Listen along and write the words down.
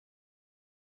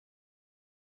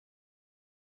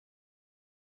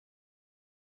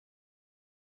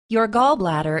Your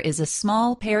gallbladder is a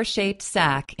small pear-shaped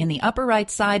sac in the upper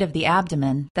right side of the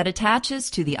abdomen that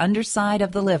attaches to the underside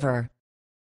of the liver.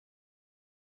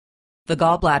 The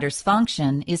gallbladder's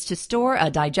function is to store a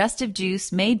digestive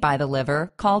juice made by the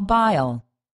liver called bile.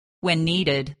 When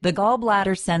needed, the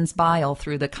gallbladder sends bile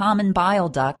through the common bile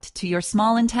duct to your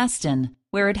small intestine,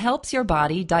 where it helps your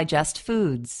body digest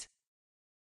foods.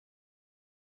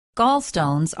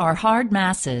 Gallstones are hard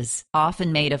masses,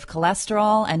 often made of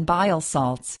cholesterol and bile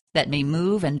salts, that may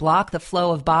move and block the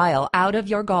flow of bile out of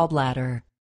your gallbladder.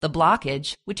 The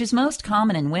blockage, which is most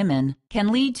common in women, can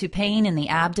lead to pain in the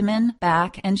abdomen,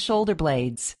 back, and shoulder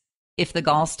blades. If the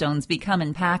gallstones become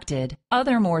impacted,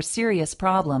 other more serious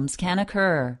problems can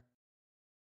occur.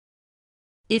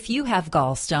 If you have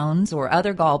gallstones or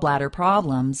other gallbladder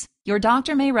problems, your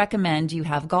doctor may recommend you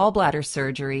have gallbladder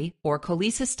surgery or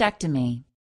cholecystectomy.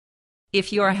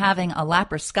 If you are having a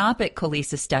laparoscopic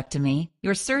cholecystectomy,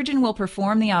 your surgeon will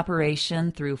perform the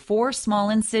operation through 4 small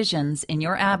incisions in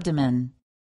your abdomen.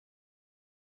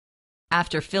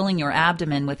 After filling your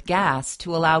abdomen with gas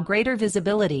to allow greater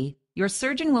visibility, your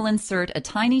surgeon will insert a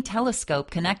tiny telescope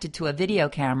connected to a video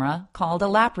camera called a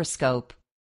laparoscope.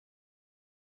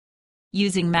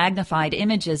 Using magnified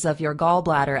images of your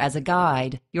gallbladder as a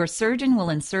guide, your surgeon will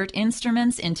insert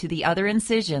instruments into the other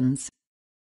incisions,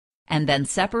 and then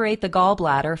separate the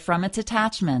gallbladder from its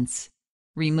attachments,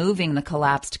 removing the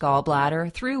collapsed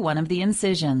gallbladder through one of the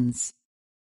incisions.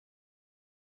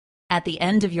 At the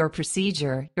end of your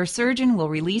procedure, your surgeon will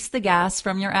release the gas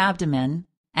from your abdomen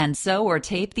and sew or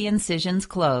tape the incisions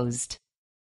closed.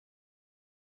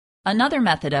 Another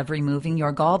method of removing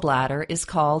your gallbladder is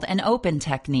called an open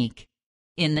technique.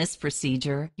 In this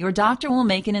procedure, your doctor will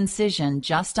make an incision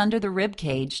just under the rib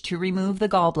cage to remove the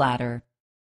gallbladder.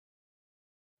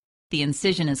 The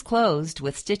incision is closed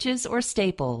with stitches or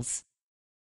staples.